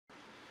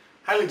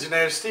Hi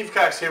Legionnaires, Steve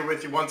Cox here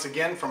with you once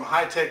again from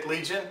High Tech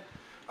Legion.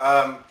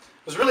 I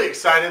was really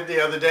excited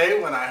the other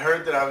day when I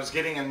heard that I was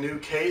getting a new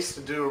case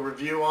to do a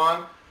review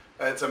on.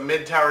 It's a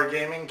Midtower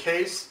gaming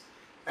case,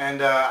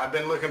 and I've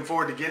been looking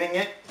forward to getting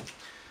it.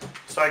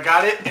 So I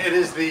got it. It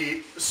is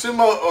the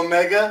Sumo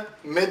Omega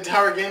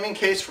Midtower gaming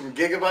case from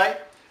Gigabyte.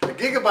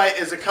 Gigabyte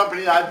is a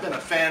company that I've been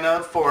a fan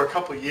of for a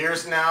couple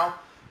years now,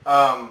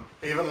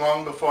 even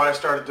long before I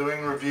started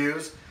doing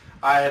reviews.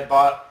 I had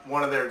bought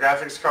one of their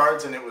graphics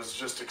cards and it was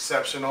just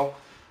exceptional.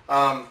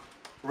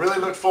 Really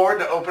look forward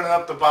to opening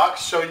up the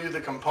box, show you the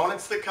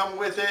components that come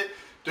with it,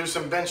 do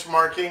some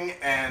benchmarking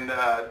and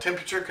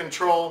temperature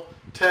control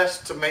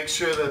tests to make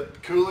sure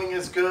that cooling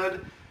is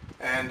good,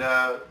 and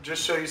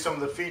just show you some of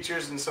the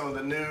features and some of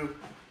the new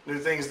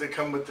things that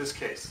come with this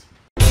case.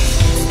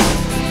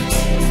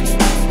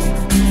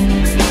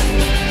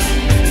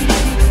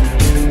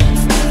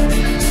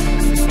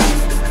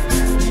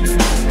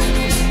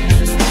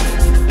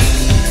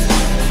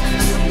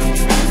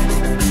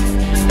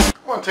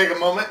 Take a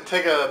moment and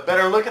take a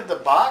better look at the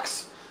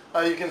box.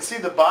 You can see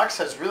the box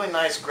has really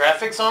nice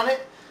graphics on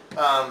it.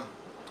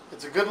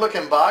 It's a good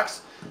looking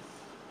box.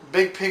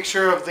 Big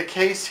picture of the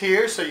case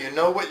here so you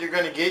know what you're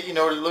going to get, you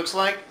know what it looks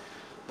like.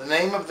 The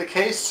name of the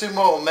case,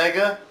 Sumo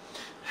Omega,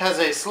 has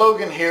a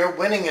slogan here,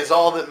 winning is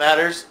all that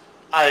matters.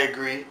 I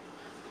agree.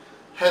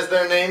 Has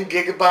their name,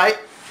 Gigabyte,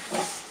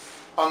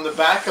 on the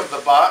back of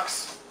the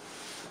box.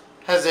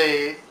 Has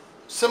a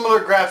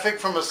similar graphic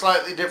from a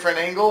slightly different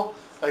angle.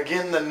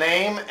 Again, the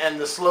name and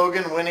the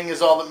slogan, winning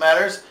is all that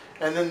matters,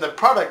 and then the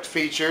product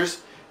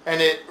features, and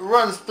it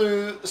runs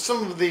through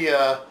some of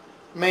the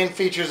main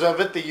features of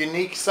it. The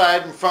unique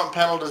side and front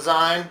panel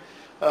design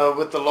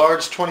with the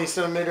large 20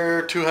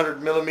 centimeter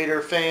 200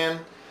 millimeter fan,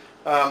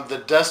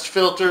 the dust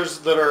filters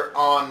that are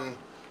on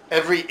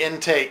every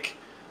intake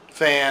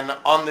fan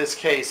on this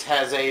case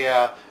has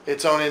a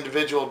its own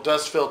individual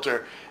dust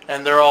filter,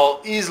 and they're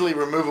all easily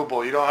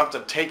removable. You don't have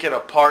to take it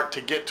apart to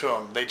get to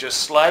them. They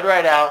just slide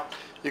right out.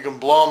 You can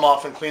blow them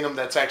off and clean them.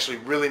 That's actually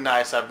really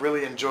nice. I've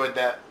really enjoyed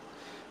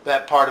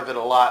that part of it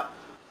a lot.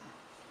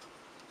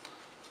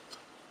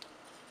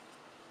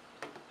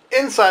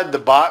 Inside the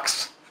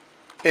box,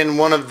 in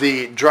one of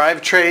the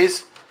drive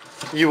trays,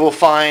 you will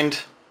find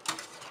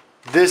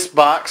this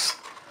box.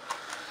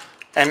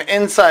 And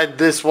inside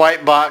this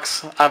white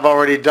box, I've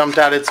already dumped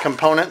out its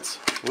components.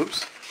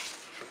 Whoops.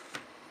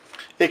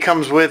 It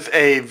comes with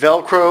a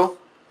Velcro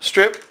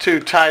strip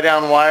to tie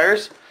down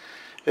wires.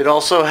 It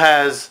also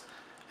has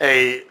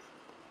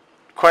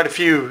quite a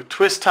few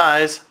twist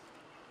ties.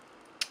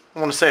 I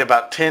want to say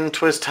about 10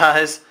 twist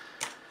ties,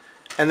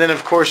 and then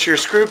of course your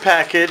screw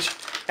package,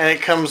 and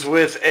it comes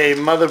with a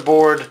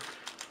motherboard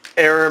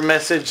error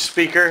message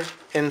speaker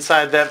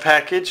inside that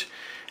package,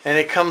 and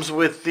it comes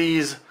with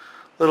these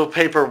little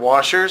paper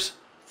washers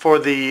for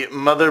the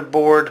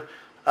motherboard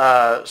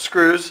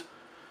screws,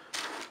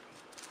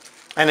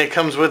 and it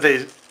comes with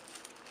a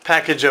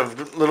package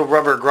of little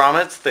rubber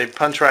grommets. They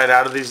punch right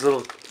out of these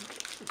little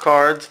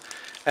cards,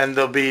 and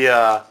there'll be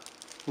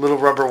little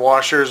rubber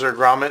washers or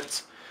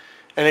grommets,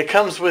 and it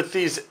comes with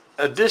these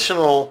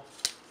additional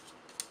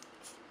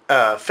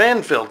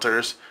fan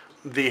filters.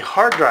 The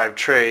hard drive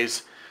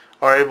trays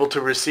are able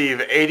to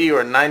receive 80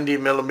 or 90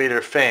 millimeter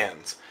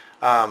fans,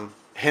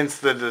 hence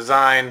the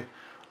design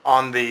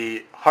on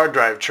the hard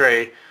drive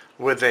tray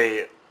with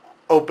a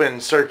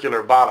open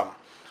circular bottom.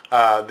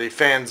 The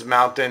fans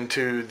mount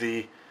into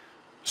the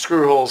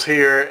screw holes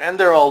here, and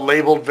they're all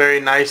labeled very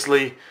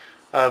nicely.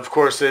 Of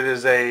course, it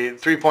is a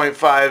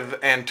 3.5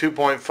 and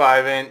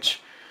 2.5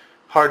 inch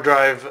hard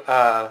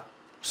drive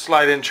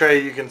slide-in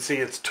tray. You can see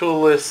it's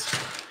toolless,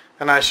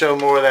 and I show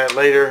more of that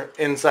later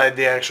inside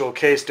the actual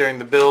case during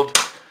the build.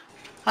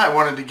 I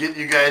wanted to get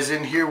you guys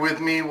in here with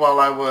me while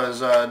I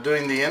was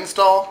doing the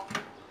install.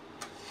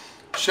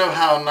 Show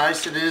how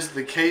nice it is.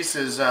 The case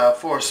is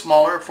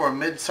for a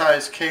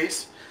mid-sized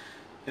case.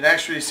 It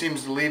actually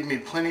seems to leave me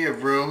plenty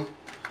of room.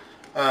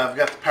 I've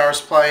got the power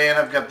supply in,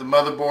 I've got the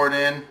motherboard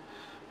in.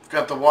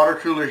 Got the water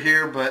cooler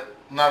here, but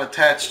not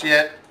attached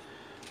yet.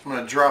 I'm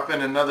going to drop in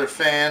another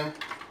fan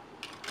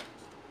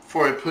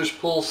for a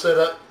push-pull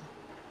setup.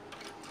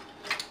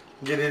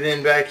 Get it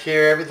in back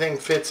here. Everything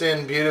fits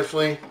in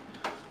beautifully.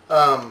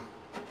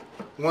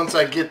 Once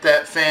I get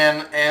that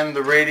fan and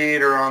the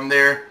radiator on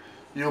there,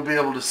 you'll be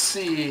able to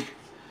see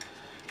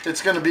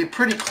it's going to be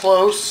pretty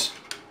close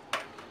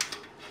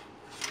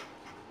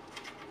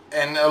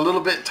and a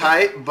little bit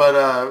tight,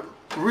 but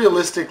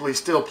realistically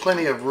still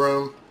plenty of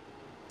room.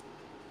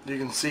 You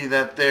can see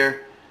that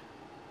there.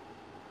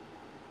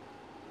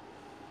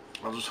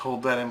 I'll just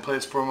hold that in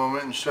place for a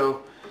moment and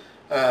show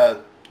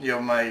you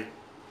know, my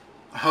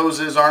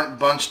hoses aren't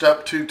bunched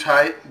up too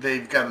tight.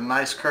 They've got a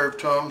nice curve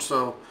to them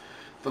so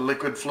the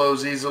liquid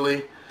flows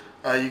easily.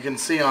 You can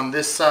see on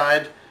this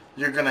side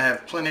you're going to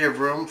have plenty of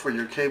room for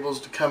your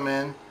cables to come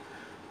in,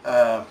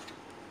 and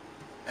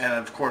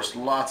of course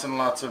lots and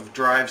lots of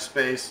drive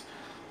space.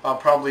 I'll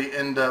probably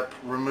end up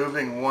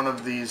removing one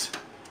of these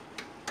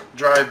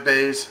drive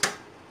bays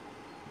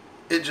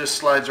it just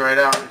slides right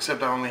out,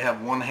 except I only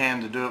have one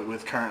hand to do it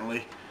with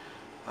currently.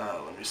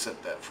 Let me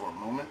set that for a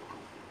moment.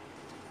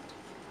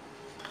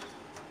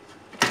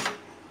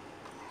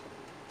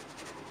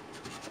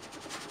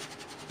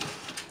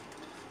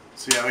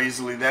 See how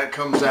easily that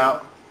comes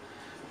out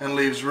and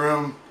leaves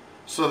room,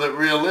 so that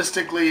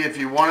realistically, if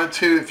you wanted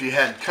to, if you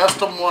had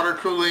custom water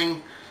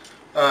cooling,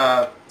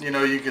 you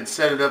know, you could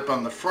set it up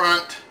on the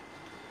front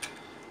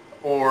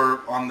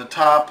or on the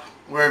top,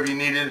 wherever you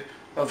needed.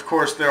 Of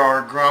course, there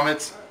are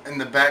grommets in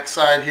the back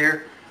side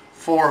here,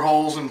 4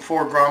 holes and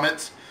 4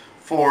 grommets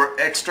for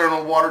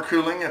external water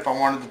cooling if I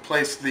wanted to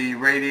place the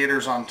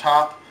radiators on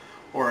top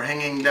or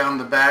hanging down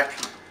the back.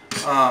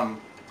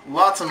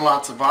 Lots and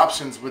lots of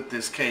options with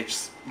this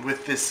case.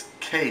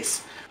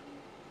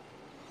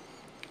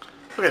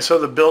 Okay, so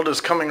the build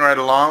is coming right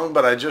along,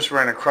 but I just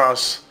ran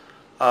across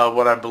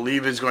what I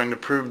believe is going to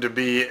prove to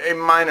be a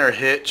minor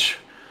hitch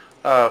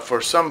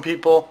for some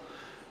people.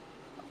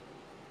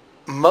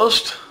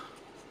 Most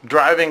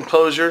drive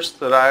enclosures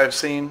that I have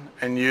seen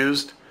and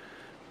used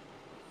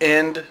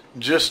end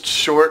just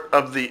short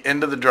of the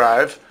end of the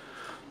drive,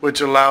 which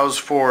allows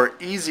for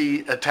easy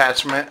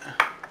attachment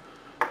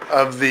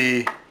of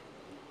the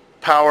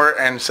power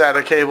and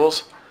SATA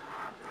cables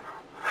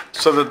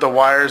so that the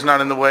wire is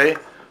not in the way.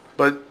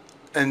 But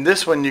in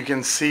this one, you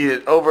can see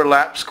it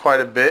overlaps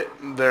quite a bit.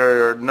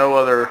 There are no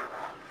other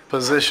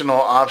positional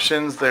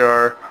options. There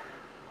are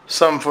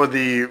some for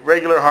the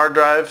regular hard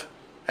drive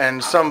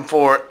and some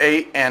for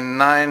 8 and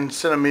 9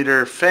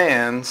 centimeter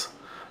fans,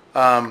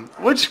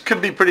 which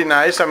could be pretty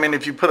nice. I mean,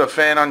 if you put a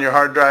fan on your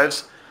hard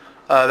drives,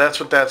 that's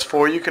what that's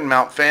for. You can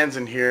mount fans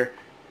in here.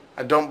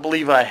 I don't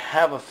believe I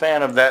have a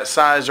fan of that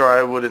size, or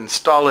I would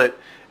install it.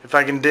 If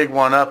I can dig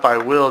one up, I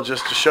will,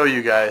 just to show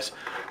you guys.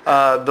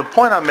 The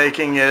point I'm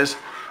making is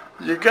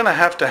you're going to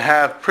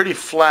have pretty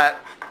flat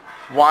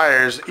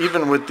wires.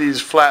 Even with these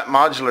flat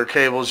modular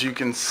cables, you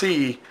can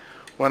see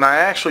when I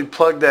actually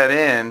plug that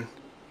in,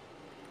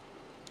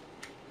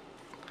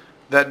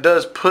 that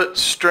does put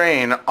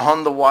strain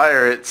on the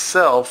wire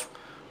itself,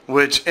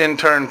 which in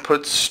turn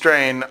puts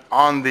strain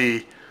on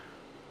the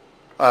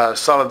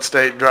solid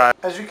state drive.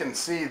 As you can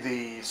see,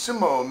 the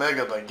Sumo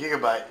Omega by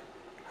Gigabyte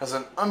has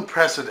an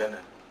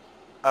unprecedented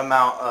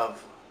amount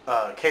of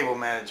cable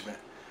management.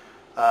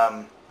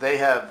 They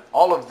have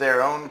all of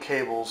their own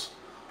cables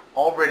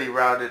already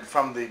routed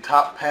from the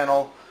top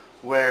panel,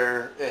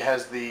 where it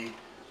has the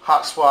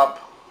hot swap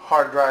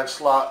hard drive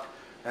slot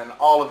and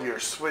all of your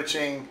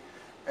switching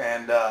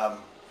and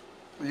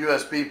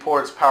USB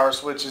ports, power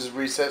switches,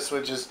 reset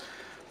switches.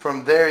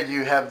 From there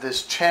you have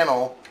this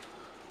channel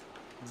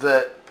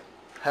that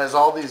has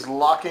all these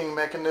locking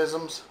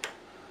mechanisms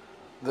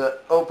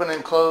that open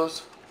and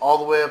close all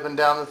the way up and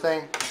down the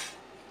thing,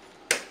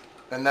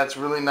 and that's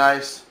really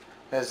nice.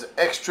 It has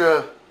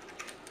extra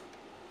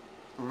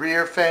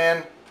rear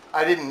fan.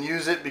 I didn't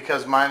use it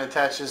because mine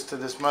attaches to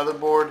this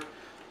motherboard,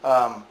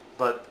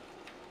 but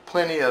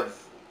plenty of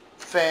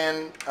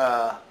fan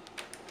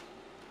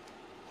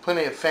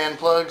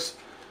plugs,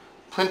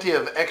 plenty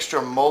of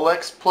extra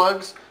Molex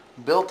plugs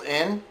built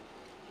in.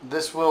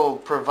 This will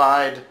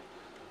provide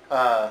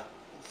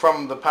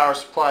from the power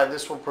supply,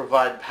 this will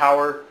provide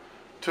power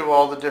to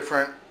all the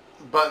different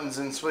buttons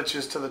and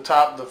switches to the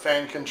top, the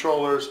fan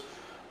controllers.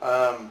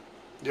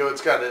 You know,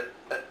 it's got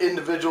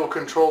individual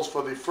controls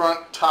for the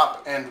front,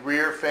 top, and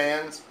rear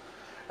fans.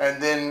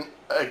 And then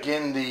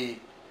again,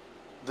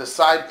 the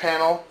side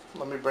panel,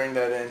 let me bring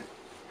that in.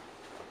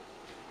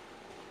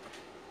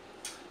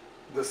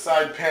 The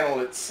side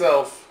panel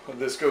itself,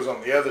 this goes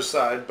on the other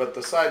side, but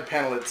the side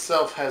panel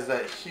itself has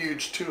that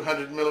huge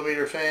 200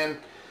 millimeter fan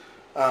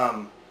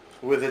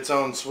with its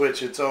own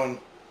switch, its own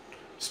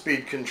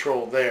speed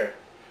control there.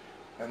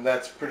 And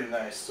that's pretty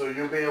nice. So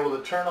you'll be able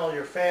to turn all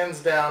your fans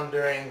down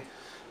during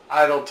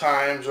idle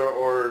times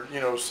or you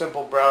know,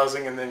 simple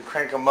browsing, and then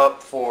crank them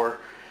up for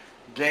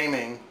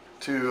gaming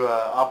to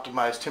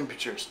optimize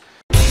temperatures.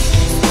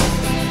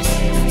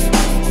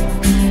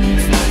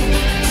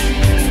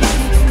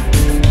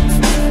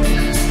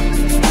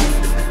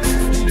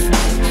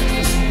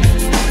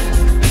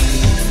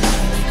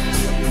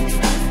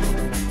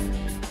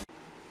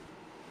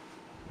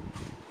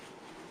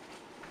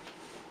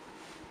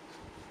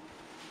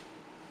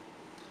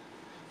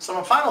 So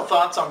my final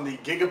thoughts on the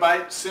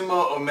Gigabyte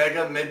Sumo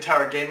Omega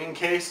Midtower gaming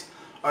case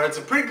are, it's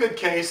a pretty good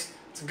case.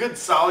 It's a good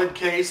solid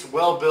case,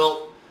 well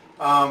built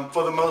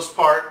for the most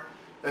part.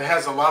 It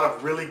has a lot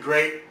of really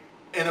great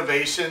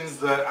innovations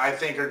that I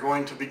think are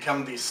going to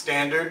become the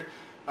standard.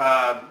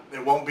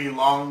 It won't be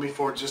long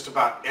before just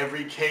about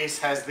every case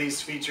has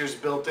these features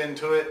built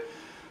into it.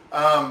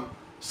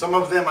 Some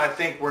of them I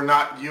think were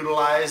not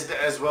utilized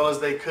as well as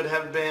they could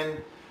have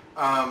been.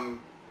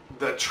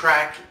 The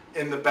track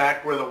in the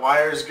back where the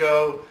wires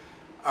go,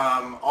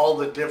 all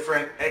the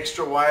different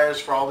extra wires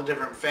for all the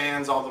different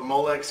fans, all the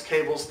Molex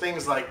cables,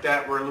 things like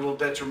that were a little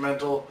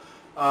detrimental.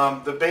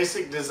 The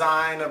basic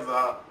design of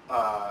the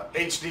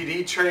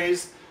HDD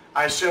trays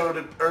I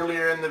showed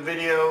earlier in the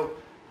video,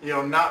 you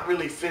know, not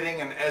really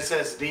fitting an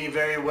SSD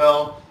very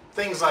well.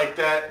 things like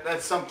that,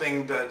 that's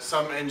something that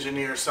some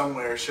engineer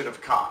somewhere should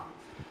have caught.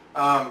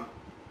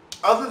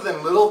 Other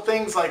than little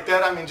things like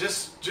that, I mean,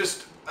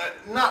 just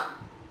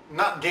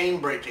not game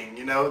breaking.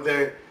 You know,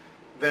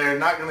 they're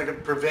not going to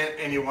prevent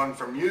anyone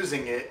from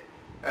using it.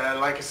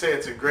 Like I say,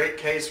 it's a great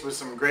case with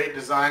some great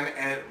design,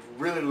 and it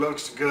really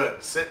looks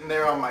good. Sitting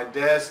there on my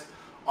desk,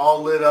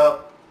 all lit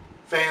up,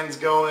 fans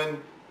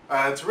going.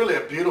 It's really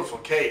a beautiful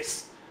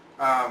case.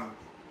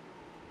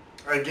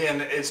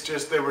 Again, it's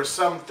just there were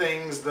some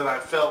things that I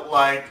felt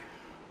like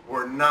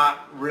were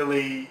not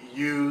really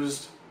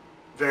used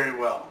very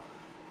well.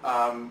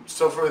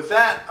 So for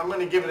that, I'm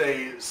going to give it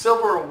a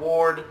silver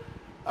award.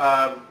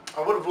 I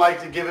would have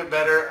liked to give it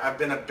better. I've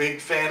been a big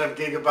fan of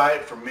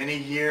Gigabyte for many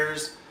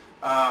years.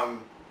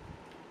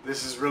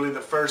 This is really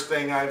the first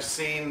thing I've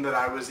seen that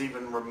I was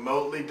even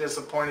remotely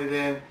disappointed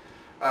in.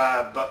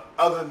 But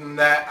other than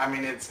that, I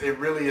mean, it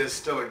really is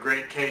still a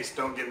great case,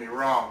 don't get me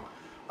wrong.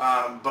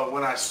 But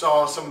when I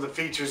saw some of the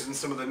features and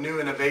some of the new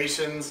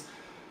innovations,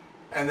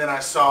 and then I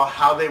saw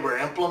how they were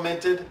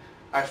implemented,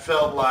 I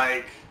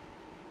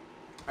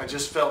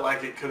just felt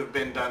like it could have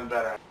been done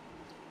better.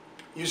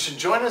 You should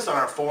join us on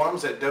our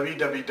forums at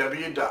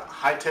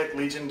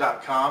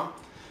www.hightechlegion.com.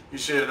 You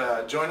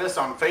should join us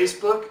on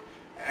Facebook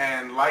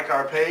and like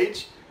our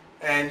page,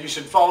 and you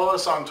should follow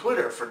us on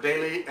Twitter for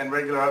daily and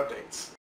regular updates.